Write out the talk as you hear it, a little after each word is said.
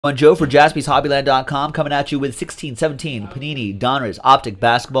I'm Joe for JaspysHobbyland.com coming at you with 16-17 Panini Donruss Optic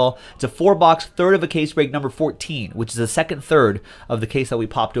Basketball. It's a 4-box, third of a case break number 14, which is the second third of the case that we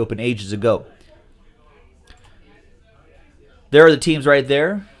popped open ages ago. There are the teams right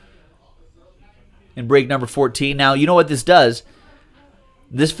there in break number 14. Now, you know what this does?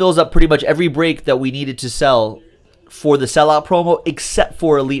 This fills up pretty much every break that we needed to sell for the sellout promo except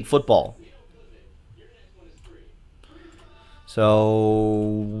for Elite Football.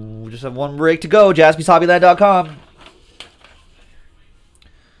 So, we just have one break to go. JaspysHobbyland.com.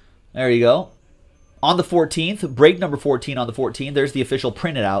 There you go. On the 14th, break number 14 on the 14th, there's the official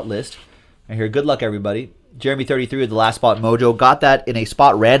printed out list. Right here, good luck, everybody. Jeremy 33 with the last spot mojo. Got that in a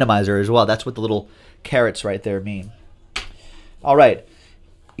spot randomizer as well. That's what the little carrots right there mean. All right.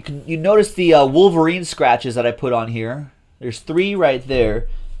 You notice the Wolverine scratches that I put on here. There's 3 right there,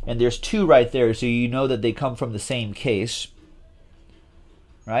 and there's 2 right there, so you know that they come from the same case.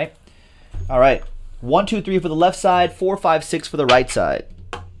 Right? All right. 1, 2, 3 for the left side. 4, 5, 6 for the right side.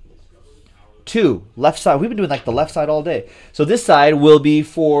 2, left side. We've been doing like the left side all day. So this side will be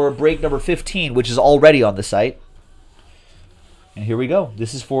for break number 15, which is already on the site. And here we go.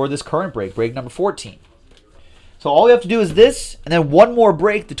 This is for this current break, break number 14. So all we have to do is this, and then one more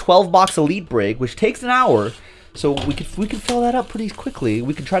break, the 12-box Elite break, which takes an hour. So we can fill that up pretty quickly.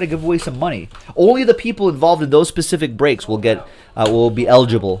 We can try to give away some money. Only the people involved in those specific breaks will get will be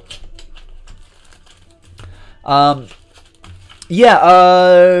eligible.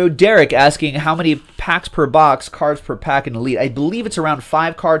 Derek asking how many packs per box, cards per pack in Elite. I believe it's around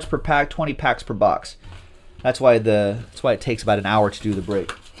 5 cards per pack, 20 packs per box. That's why it takes about an hour to do the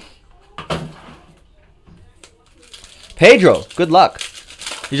break. Pedro, good luck.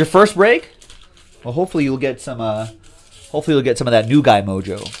 Is your first break? Well, hopefully you'll get some. Hopefully you'll get some of that new guy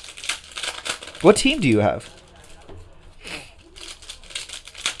mojo. What team do you have?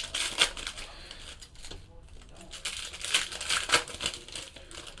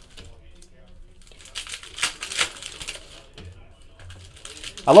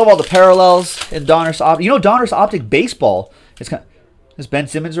 I love all the parallels in Donruss Optic. You know, Donruss Optic baseball. It's kind of, this Ben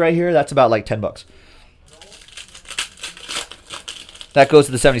Simmons right here. That's about like $10. That goes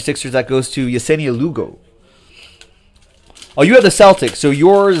to the 76ers. That goes to Yesenia Lugo. Oh, you have the Celtics. So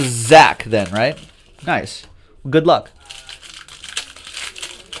you're Zach then, right? Nice. Well, good luck.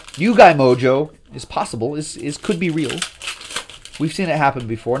 New guy mojo is possible. Could be real. We've seen it happen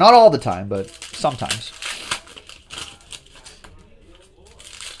before. Not all the time, but sometimes.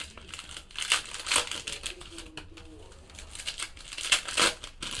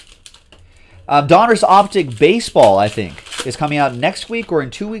 Donruss Optic baseball, I think, is coming out next week or in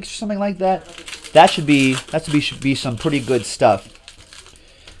 2 weeks or something like that. That should be some pretty good stuff.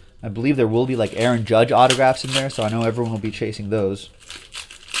 I believe there will be like Aaron Judge autographs in there, so I know everyone will be chasing those.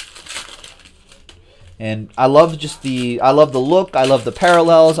 And I love the look, I love the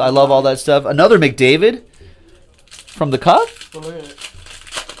parallels, I love all that stuff. Another McDavid from the Cup.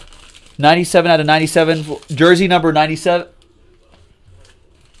 97 out of 97, jersey number 97.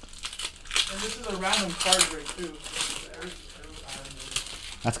 Random card break too.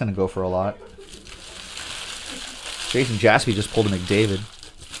 That's gonna go for a lot. Jason Jaspy just pulled a McDavid.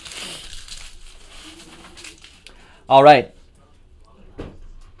 All right,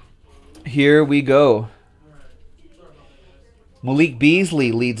 here we go. Malik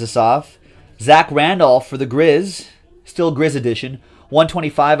Beasley leads us off. Zach Randolph for the Grizz, still Grizz edition,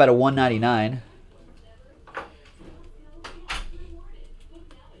 125 out of 199.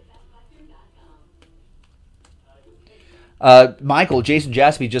 Michael, Jason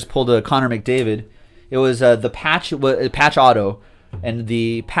Jaspy just pulled a Connor McDavid. It was the patch auto, and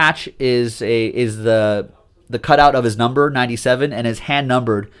the patch is the cutout of his number 97, and his hand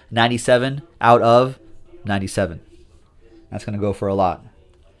numbered 97 out of 97. That's gonna go for a lot.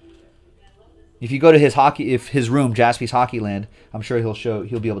 If you go to his room, Jaspy's Hockey Land, I'm sure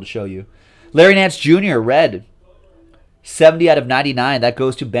he'll be able to show you. Larry Nance Jr. red, 70 out of 99. That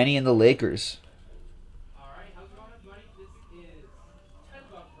goes to Benny and the Lakers.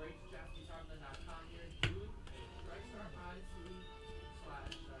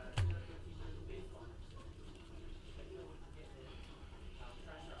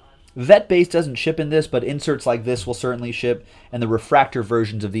 Vet base doesn't ship in this, but inserts like this will certainly ship, and the refractor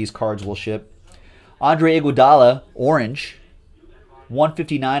versions of these cards will ship. Andre Iguodala, orange,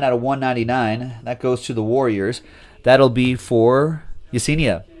 159 out of 199. That goes to the Warriors. That'll be for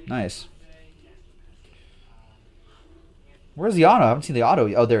Yesenia. Nice. Where's the auto? I haven't seen the auto.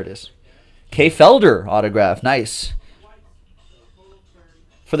 Oh, there it is. K. Felder autograph. Nice.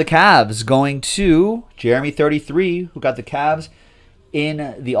 For the Cavs, going to Jeremy 33, who got the Cavs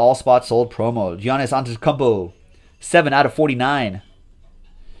in the all spot sold promo. Giannis Antetokounmpo, 7 out of 49.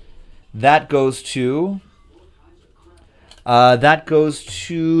 That goes to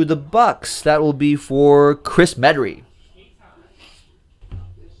the Bucks. That will be for Chris Medry.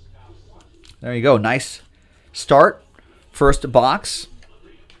 There you go. Nice start. First box.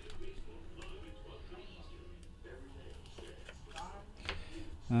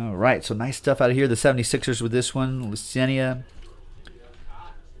 All right, so nice stuff out of here. The 76ers with this one. Lucenia.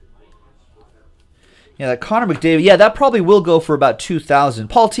 Yeah, that Connor McDavid. Yeah, that probably will go for about $2,000.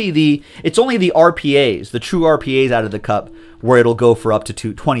 Paul T, it's only the RPAs, the true RPAs out of the cup, where it'll go for up to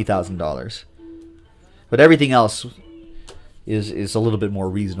 $20,000. But everything else is a little bit more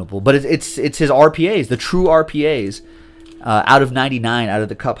reasonable. But it's his RPAs, the true RPAs, out of 99 out of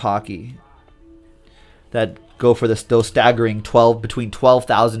the cup hockey, that go for those staggering between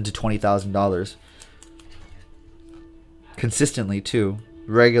 $12,000 to $20,000 consistently too,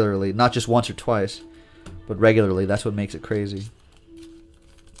 regularly, not just once or twice, but regularly. That's what makes it crazy.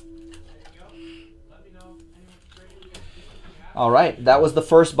 All right, that was the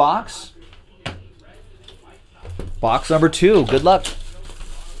first box. Box number 2. Good luck,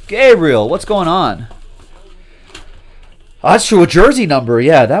 Gabriel. What's going on? Oh, that's true. A jersey number,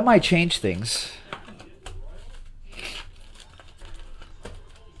 yeah, that might change things.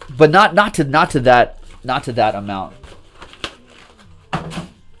 But not to that amount.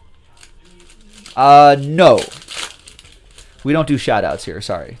 No. We don't do shout outs here,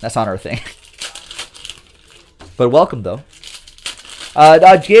 sorry. That's not our thing. But welcome though.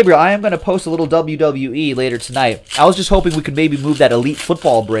 Gabriel, I am going to post a little WWE later tonight. I was just hoping we could maybe move that Elite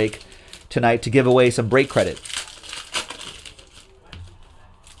Football break tonight to give away some break credit.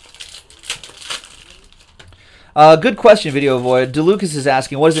 Good question, Video Void. DeLucas is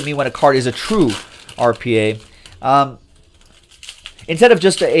asking, what does it mean when a card is a true RPA? Instead of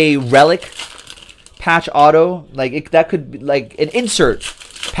just a relic patch auto, that could be like an insert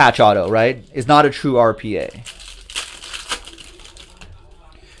patch auto, right? Is not a true RPA.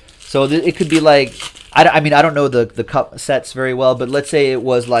 So it could be like, I mean, I don't know the cup sets very well, but let's say it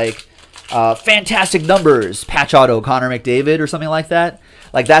was like Fantastic Numbers patch auto Connor McDavid or something like that.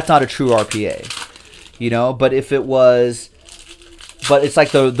 Like, that's not a true RPA. You know, but if it was, but it's like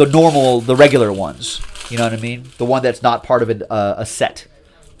the regular ones. You know what I mean? The one that's not part of a set.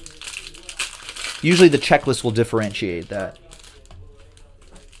 Usually the checklist will differentiate that.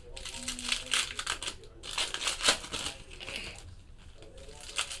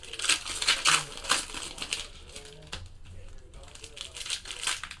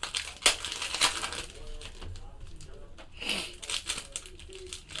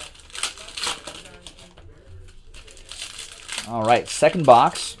 All right, second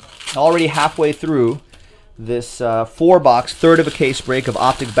box. Already halfway through this 4-box, third of a case break of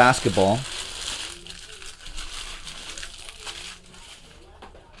Optic basketball.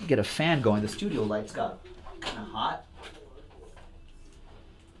 Get a fan going. The studio lights got kind of hot.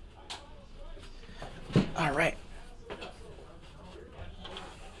 All right.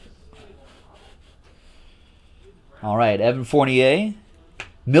 All right, Evan Fournier.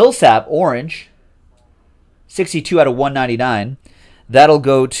 Millsap, orange. 62 out of 199. That'll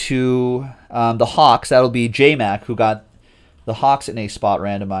go to the Hawks. That'll be J-Mac, who got the Hawks in a spot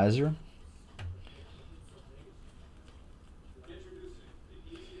randomizer.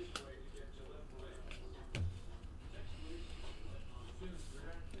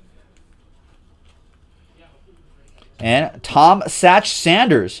 And Tom Satch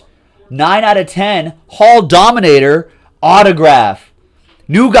Sanders, 9 out of 10. Hall Dominator autograph.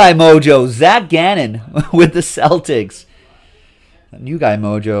 New Guy Mojo, Zach Gannon with the Celtics. New Guy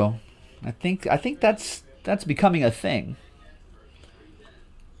Mojo. I think that's becoming a thing.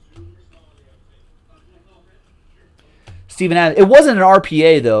 Steven Adams. It wasn't an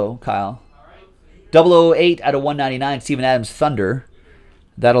RPA though, Kyle. 008 out of 199. Steven Adams Thunder.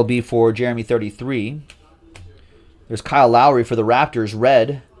 That'll be for Jeremy 33. There's Kyle Lowry for the Raptors,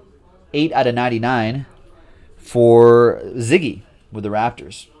 red. 8 out of 99 for Ziggy with the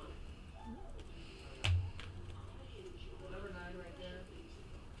Raptors.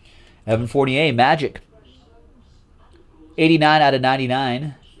 Evan Fournier, Magic. 89 out of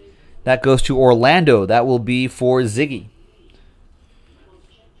 99. That goes to Orlando. That will be for Ziggy.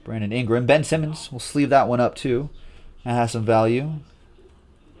 Brandon Ingram. Ben Simmons. We'll sleeve that one up too. That has some value.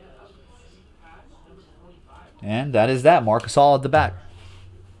 And that is that. Marcus All at the back.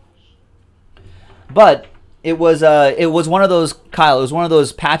 But it was one of those, Kyle, it was one of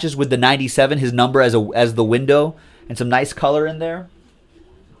those patches with the 97, his number as the window, and some nice color in there.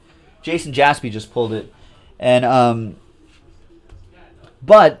 Jason Jaspy just pulled it. And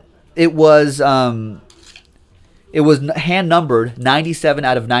but it was hand numbered 97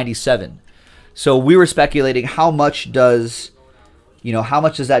 out of 97. So we were speculating how much does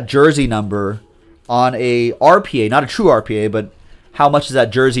that jersey number on a RPA, not a true RPA, but how much does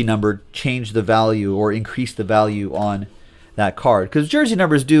that jersey number change the value or increase the value on that card? Because jersey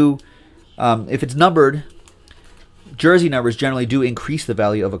numbers do, if it's numbered, jersey numbers generally do increase the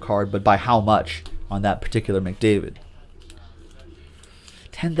value of a card, but by how much on that particular McDavid?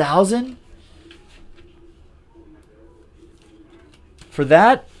 10,000? For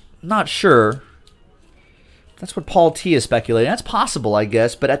that, not sure. That's what Paul T is speculating. That's possible, I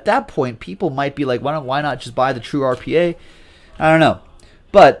guess. But at that point, people might be like, why not just buy the true RPA? I don't know.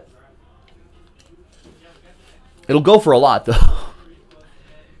 But it'll go for a lot, though.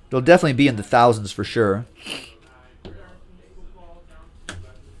 It'll definitely be in the thousands for sure.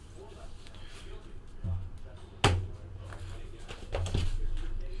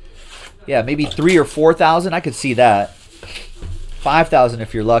 Yeah, maybe 3,000 or 4,000. I could see that. 5,000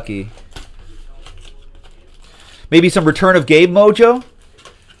 if you're lucky. Maybe some return of Gabe mojo.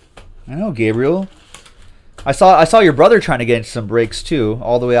 I know, Gabriel. I saw your brother trying to get into some breaks too,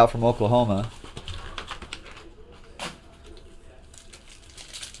 all the way out from Oklahoma.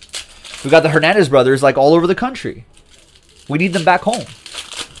 We got the Hernandez brothers like all over the country. We need them back home.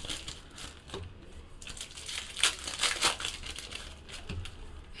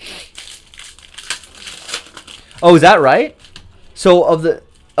 Oh, is that right? So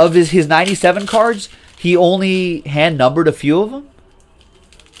of his 97 cards, he only hand numbered a few of them?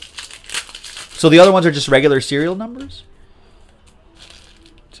 So the other ones are just regular serial numbers?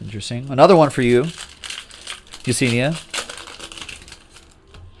 It's interesting. Another one for you, Yesenia.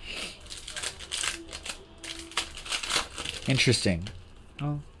 Interesting.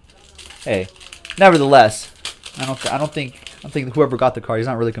 Oh, hey, nevertheless, I don't think whoever got the card, he's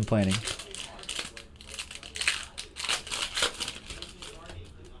not really complaining.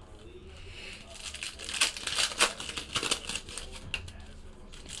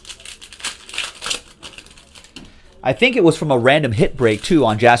 I think it was from a random hit break, too,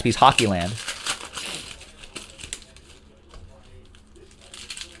 on Jaspys Hockeyland.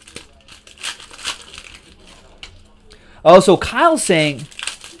 Oh, so Kyle's saying...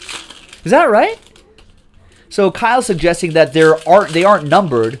 Is that right? So Kyle's suggesting that they aren't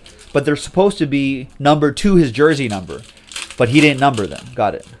numbered, but they're supposed to be numbered to his jersey number. But he didn't number them.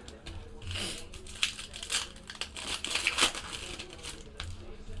 Got it.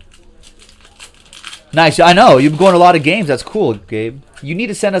 Nice. I know. You've been going to a lot of games. That's cool, Gabe. You need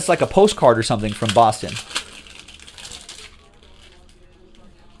to send us like a postcard or something from Boston.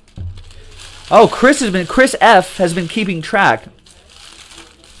 Oh, Chris F has been keeping track.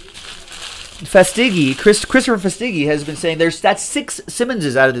 Christopher Festigi has been saying that's 6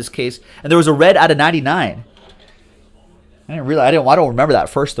 Simmonses out of this case, and there was a red out of 99. I don't remember that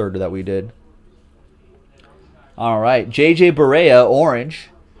first third that we did. All right, JJ Barea, orange.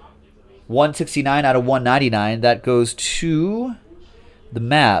 169 out of 199. That goes to the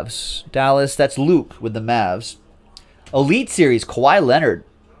Mavs. Dallas, that's Luke with the Mavs. Elite Series, Kawhi Leonard.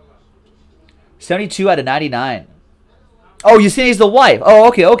 72 out of 99. Oh, you say he's the wife. Oh,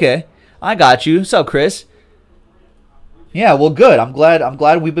 okay. I got you. What's up, Chris? Yeah, well, good. I'm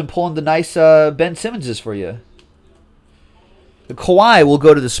glad we've been pulling the nice Ben Simmonses for you. The Kawhi will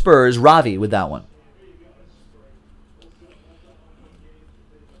go to the Spurs. Ravi with that one.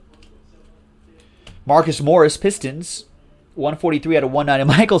 Marcus Morris, Pistons, 143 out of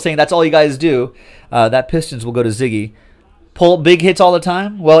 190. Michael saying that's all you guys do. That Pistons will go to Ziggy. Pull big hits all the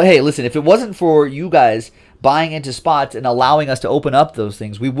time? Well, hey, listen, if it wasn't for you guys buying into spots and allowing us to open up those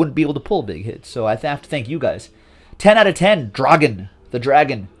things, we wouldn't be able to pull big hits. So I have to thank you guys. 10 out of 10, Dragon, the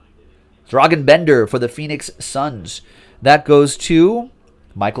Dragon. Dragon Bender for the Phoenix Suns. That goes to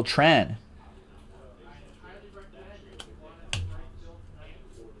Michael Tran.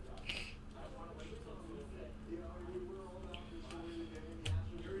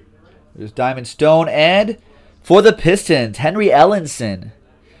 There's Diamond Stone. And for the Pistons, Henry Ellenson.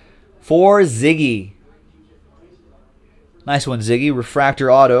 For Ziggy. Nice one, Ziggy.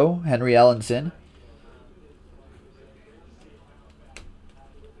 Refractor auto, Henry Ellenson.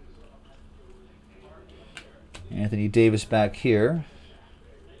 Anthony Davis back here.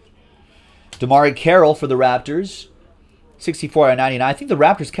 Damari Carroll for the Raptors. 64 out of 99. I think the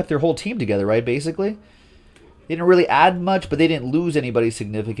Raptors kept their whole team together, right, basically? They didn't really add much, but they didn't lose anybody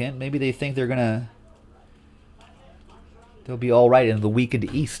significant. Maybe they think they'll be all right in the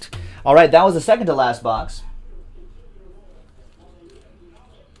weakened East. All right, that was the second to last box.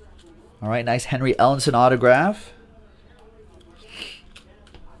 All right, nice Henry Ellenson autograph.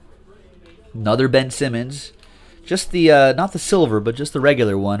 Another Ben Simmons. Just the, not the silver, but just the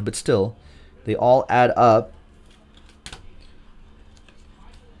regular one, but still. They all add up.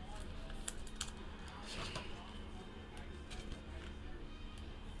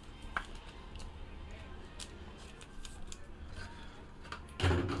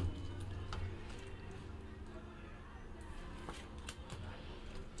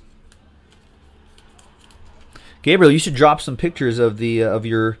 Gabriel, you should drop some pictures of the of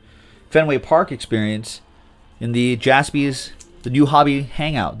your Fenway Park experience in the Jaspys, the new hobby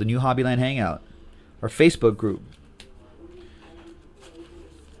hangout, the new Hobbyland hangout, our Facebook group.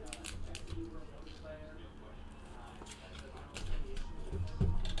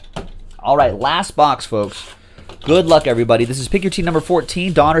 All right, last box, folks. Good luck, everybody. This is pick your team number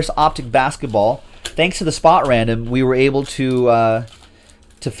 14, Donruss Optic Basketball. Thanks to the spot random, we were able to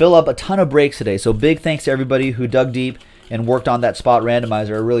fill up a ton of breaks today. So big thanks to everybody who dug deep and worked on that spot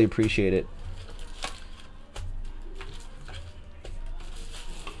randomizer. I really appreciate it.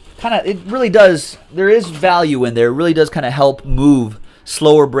 It really does, there is value in there. It really does kind of help move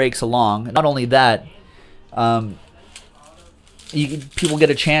slower breaks along. Not only that, people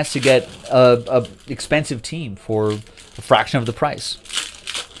get a chance to get a expensive team for a fraction of the price.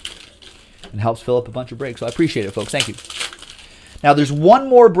 And helps fill up a bunch of breaks. So I appreciate it, folks. Thank you. Now, there's one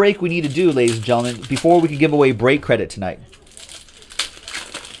more break we need to do, ladies and gentlemen, before we can give away break credit tonight.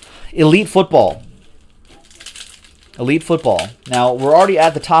 Elite Football. Elite Football. Now, we're already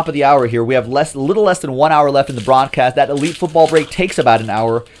at the top of the hour here. We have a little less than 1 hour left in the broadcast. That Elite Football break takes about an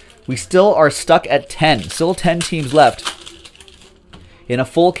hour. We still are stuck at 10. Still 10 teams left in a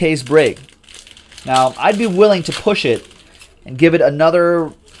full case break. Now, I'd be willing to push it and give it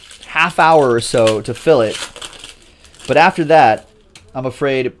another half hour or so to fill it. But after that, I'm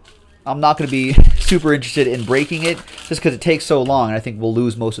afraid I'm not going to be super interested in breaking it just because it takes so long, and I think we'll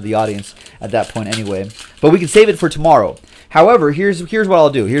lose most of the audience at that point anyway. But we can save it for tomorrow. However, here's what I'll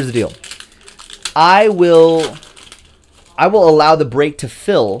do. Here's the deal. I will allow the break to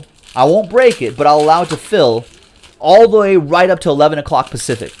fill. I won't break it, but I'll allow it to fill all the way right up to 11 o'clock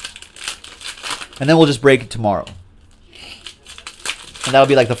Pacific. And then we'll just break it tomorrow. And that'll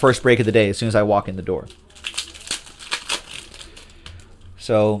be like the first break of the day as soon as I walk in the door.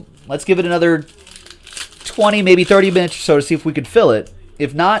 So let's give it another 20, maybe 30 minutes or so to see if we could fill it.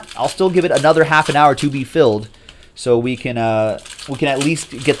 If not, I'll still give it another half an hour to be filled, so we can at least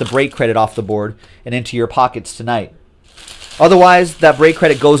get the break credit off the board and into your pockets tonight. Otherwise, that break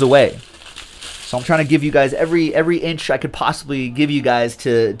credit goes away. So I'm trying to give you guys every inch I could possibly give you guys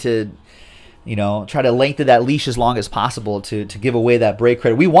to you know, try to lengthen that leash as long as possible to give away that break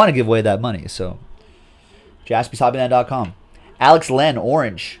credit. We want to give away that money. So JaspysHobbyland.com. Alex Len,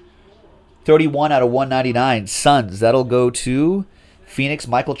 orange. 31 out of 199. Suns. That'll go to Phoenix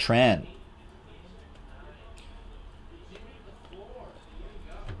Michael Tran.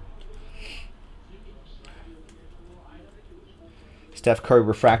 Steph Curry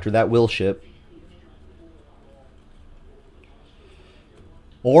refractor. That will ship.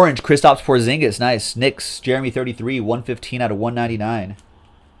 Orange. Kristaps Porzingis. Nice. Knicks. Jeremy 33. 115 out of 199.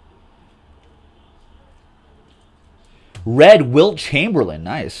 Red, Wilt Chamberlain.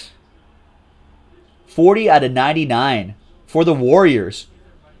 Nice. 40 out of 99 for the Warriors.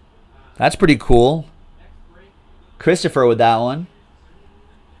 That's pretty cool. Christopher with that one.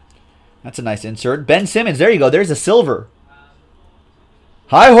 That's a nice insert. Ben Simmons. There you go. There's a silver.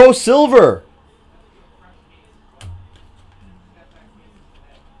 Hi-ho, silver.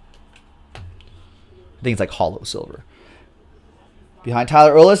 I think it's like hollow silver. Behind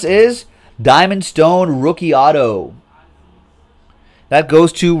Tyler Ulis is Diamond Stone rookie auto. That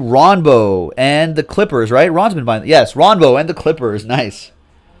goes to Ronbo and the Clippers, right? Ron's been buying. Yes, Ronbo and the Clippers. Nice.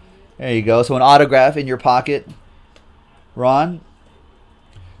 There you go. So an autograph in your pocket. Ron.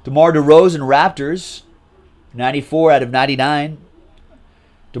 DeMar DeRozan Raptors. 94 out of 99.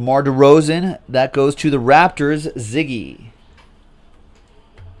 DeMar DeRozan. That goes to the Raptors. Ziggy.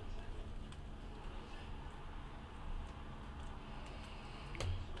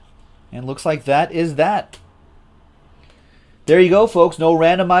 And looks like that is that. There you go, folks. No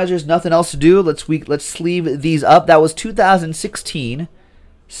randomizers, nothing else to do. Let's sleeve these up. That was 2016,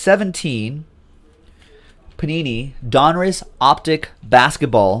 17 Panini Donruss Optic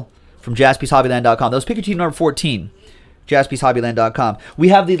Basketball from JaspysHobbyland.com. That was pick your team number 14, JaspysHobbyland.com. We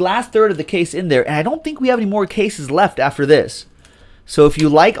have the last third of the case in there, and I don't think we have any more cases left after this. So if you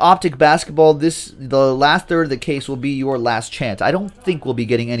like Optic Basketball, the last third of the case will be your last chance. I don't think we'll be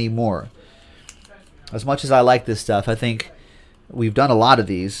getting any more. As much as I like this stuff, I think we've done a lot of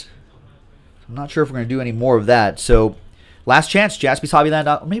these. I'm not sure if we're going to do any more of that. So Last chance, Jaspys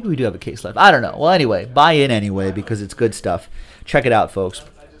Hobbyland. Maybe we do have a case left. I don't know. Well, anyway, buy in anyway because it's good stuff. Check it out, folks.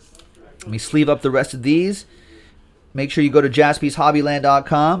 Let me sleeve up the rest of these. Make sure you go to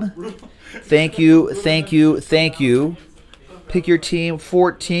JaspysHobbyland.com. Thank you, thank you, thank you. Pick your team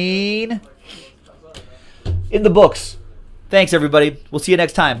 14 in the books. Thanks, everybody. We'll see you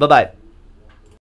next time. Bye-bye.